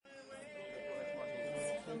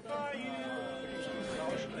for you,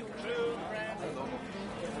 true friend.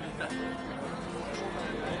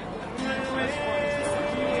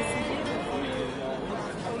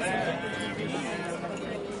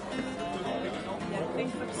 Une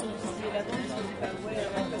fois qu'ils sont utilisés là-dedans, ils se disent pas ouais,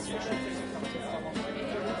 on passe le shot.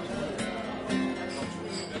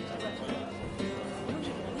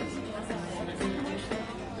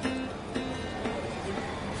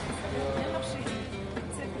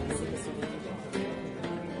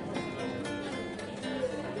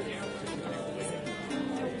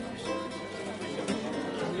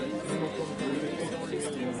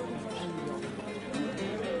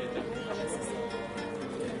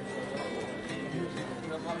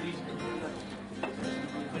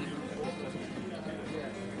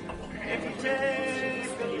 If you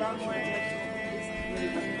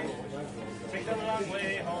take a long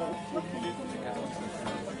way home,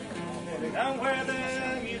 down where the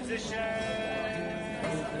musicians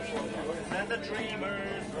and the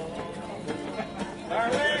dreamers roam, far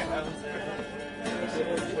warehouses,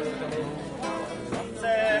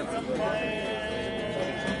 sunsets of flame,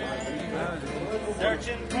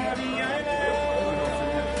 searching for the island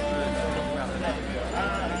of your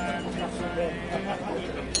heart is free.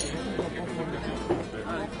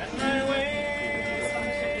 And I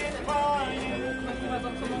wait for you,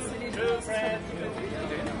 true friend.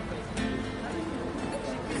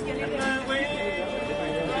 And I